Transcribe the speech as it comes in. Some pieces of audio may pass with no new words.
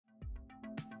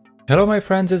Hello my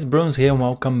friends, it's Bruns here and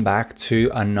welcome back to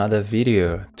another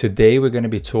video. Today we're going to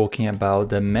be talking about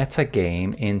the meta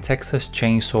game in Texas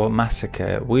Chainsaw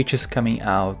Massacre, which is coming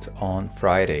out on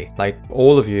Friday. Like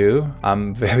all of you,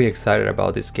 I'm very excited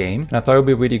about this game and I thought it would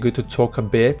be really good to talk a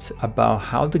bit about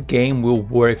how the game will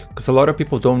work, because a lot of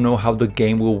people don't know how the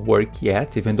game will work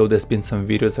yet, even though there's been some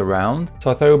videos around. So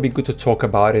I thought it would be good to talk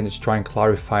about it and just try and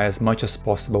clarify as much as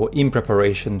possible in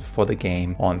preparation for the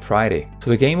game on Friday. So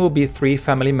the game will be 3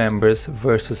 family members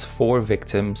versus 4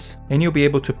 victims, and you'll be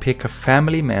able to pick a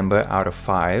family member out of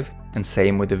 5, and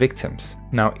same with the victims.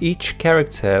 Now each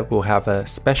character will have a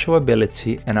special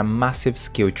ability and a massive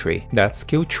skill tree. That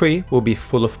skill tree will be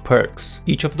full of perks.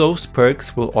 Each of those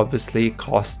perks will obviously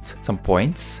cost some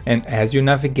points, and as you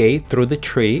navigate through the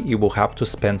tree you will have to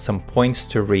spend some points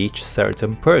to reach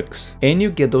certain perks. And you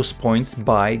get those points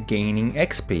by gaining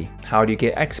XP. How do you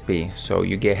get XP? So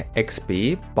you get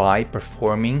XP by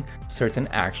performing certain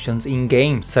actions in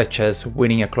game, such as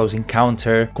winning a close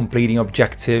encounter, completing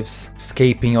objectives,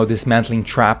 escaping or dismantling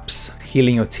traps,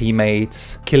 healing your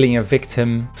teammates, killing a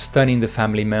victim, stunning the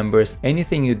family members.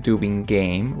 Anything you do in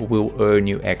game will earn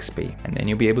you XP, and then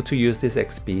you'll be able to use this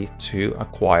XP to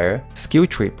acquire skill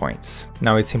tree points.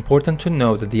 Now it's important to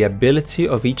note that the ability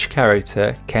of each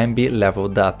character can be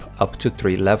leveled up to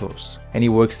 3 levels, and it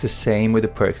works the same with the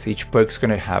perks. Each perk is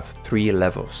going to have 3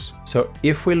 levels. So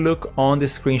if we look on the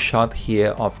screenshot here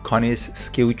of Connie's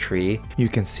skill tree, you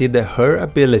can see that her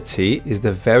ability is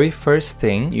the very first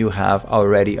thing you have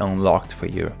already unlocked for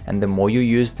you. And the more you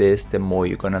use this, the more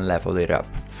you're gonna level it up.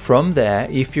 From there,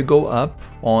 if you go up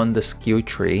on the skill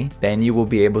tree, then you will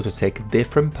be able to take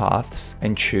different paths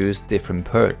and choose different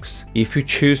perks. If you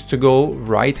choose to go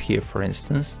right here, for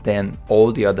instance, then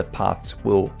all the other paths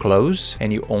will close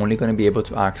and you're only going to be able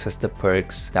to access the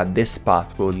perks that this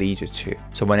path will lead you to.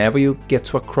 So whenever you get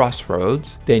to a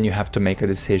crossroads, then you have to make a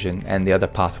decision and the other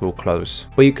path will close.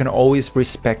 But you can always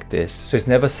respect this. So it's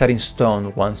never set in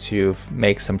stone. Once you've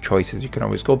made some choices, you can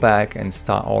always go back and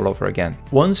start all over again.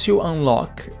 Once you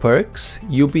unlock perks,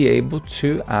 you'll be able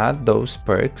to add those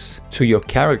perks to your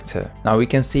character. Now we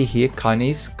can see here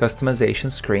Connie's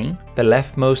customization screen. The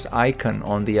leftmost icon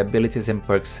on the abilities and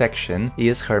perks section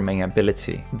is her main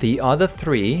ability. The other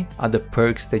 3 are the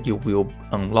perks that you will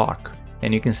unlock.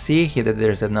 And you can see here that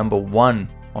there's a number 1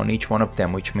 on each one of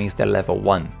them, which means they're level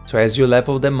 1. So as you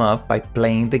level them up by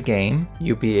playing the game,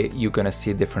 you're gonna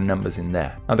see different numbers in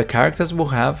there. Now the characters will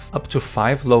have up to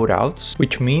 5 loadouts,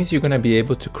 which means you're gonna be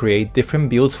able to create different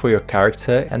builds for your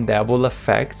character, and that will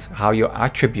affect how your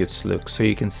attributes look. So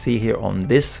you can see here on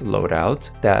this loadout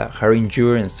that her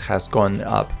endurance has gone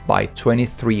up by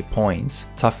 23 points,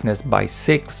 toughness by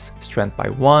 6, strength by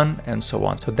 1, and so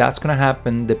on. So that's gonna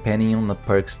happen depending on the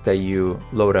perks that you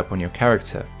load up on your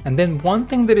character. And then one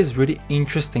thing that is really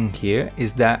interesting here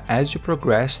is that as you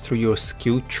progress through your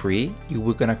skill tree, you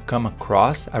are gonna come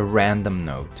across a random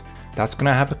node. That's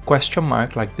gonna have a question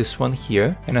mark like this one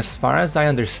here, and as far as I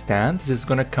understand, this is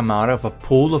gonna come out of a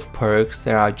pool of perks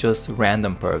that are just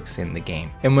random perks in the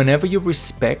game. And whenever you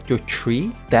respect your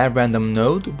tree, that random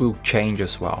node will change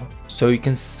as well. So you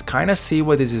can kind of see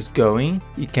where this is going.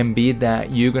 It can be that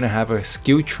you're gonna have a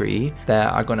skill tree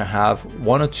that are gonna have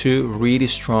 1 or 2 really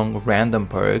strong random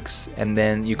perks, and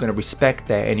then you're gonna respect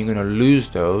that and you're gonna lose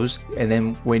those. And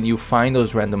then when you find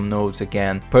those random nodes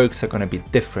again, perks are gonna be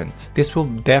different. This will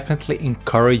definitely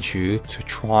encourage you to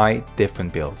try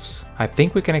different builds. I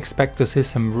think we can expect to see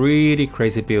some really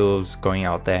crazy builds going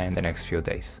out there in the next few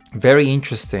days. Very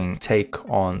interesting take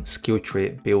on skill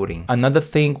tree building. Another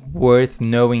thing worth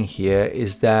knowing here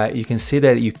is that you can see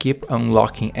that you keep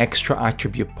unlocking extra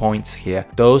attribute points here.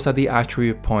 Those are the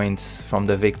attribute points from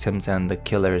the victims and the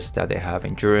killers that they have: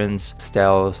 endurance,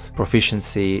 stealth,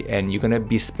 proficiency, and you're gonna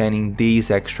be spending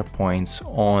these extra points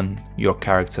on your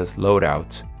character's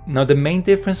loadout. Now the main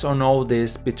difference on all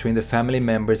this between the family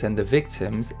members and the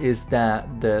victims is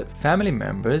that the family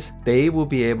members, they will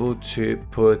be able to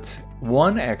put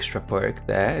 1 extra perk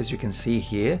there, as you can see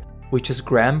here, which is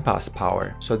Grandpa's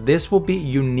power. So this will be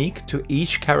unique to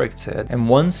each character, and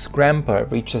once Grandpa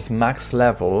reaches max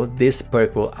level, this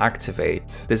perk will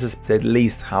activate. This is at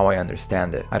least how I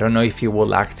understand it. I don't know if it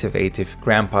will activate if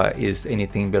Grandpa is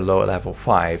anything below level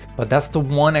 5, but that's the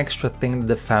 1 extra thing that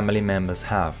the family members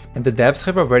have. And the devs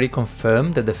have already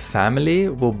confirmed that the family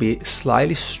will be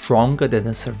slightly stronger than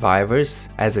the survivors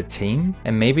as a team,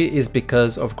 and maybe it's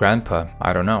because of Grandpa.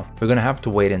 I don't know. We're gonna have to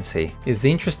wait and see. It's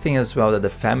interesting as well that the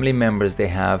family members, they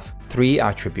have 3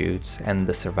 attributes and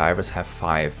the survivors have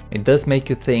 5. It does make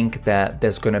you think that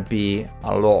there's gonna be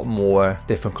a lot more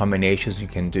different combinations you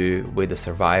can do with the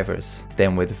survivors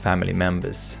than with the family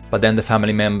members. But then the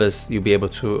family members, you'll be able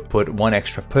to put one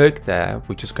extra perk there,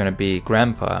 which is gonna be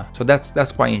Grandpa. So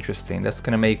that's quite interesting. That's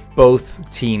gonna make both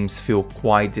teams feel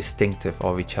quite distinctive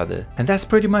of each other. And that's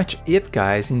pretty much it,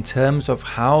 guys, in terms of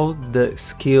how the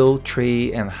skill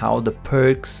tree and how the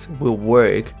perks will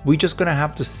work. We're just gonna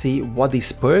have to see what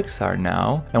these perks are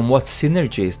now and what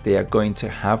synergies they are going to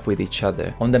have with each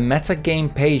other. On the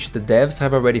metagame page, the devs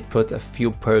have already put a few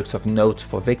perks of note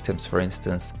for victims, for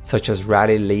instance, such as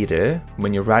Rally Leader.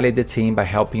 When you rally the team by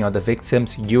helping other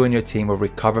victims, you and your team will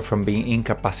recover from being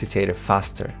incapacitated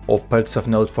faster. Or perks of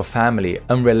note for family,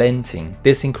 Unrelenting.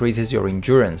 This increases your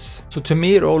endurance. So to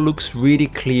me, it all looks really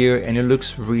clear and it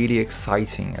looks really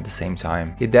exciting at the same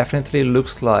time. It definitely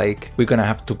looks like we're gonna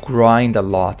have to grind a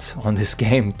lot on this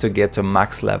game to get to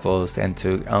max levels and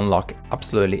to unlock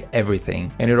absolutely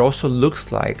everything. And it also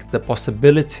looks like the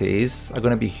possibilities are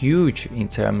gonna be huge in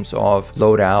terms of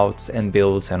loadouts and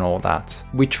builds and all that,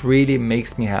 which really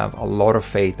makes me have a lot of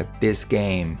faith that this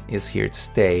game is here to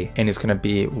stay and it's gonna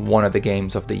be one of the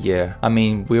games of the year. I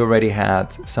mean, we already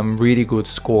had some really good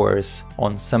scores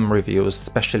on some reviews,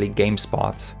 especially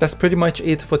GameSpot. That's pretty much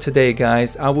it for today,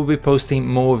 guys. I will be posting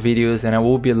more videos and I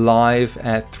will be live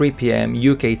at 3 p.m.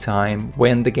 UK time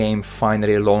when the game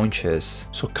finally launches.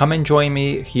 So come and join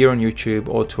me here on YouTube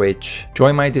or Twitch.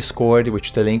 Join my Discord,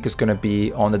 which the link is going to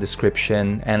be on the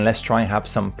description, and let's try and have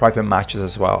some private matches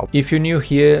as well. If you're new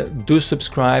here, do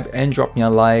subscribe and drop me a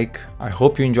like. I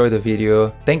hope you enjoyed the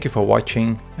video. Thank you for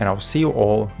watching and I'll see you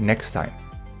all next time.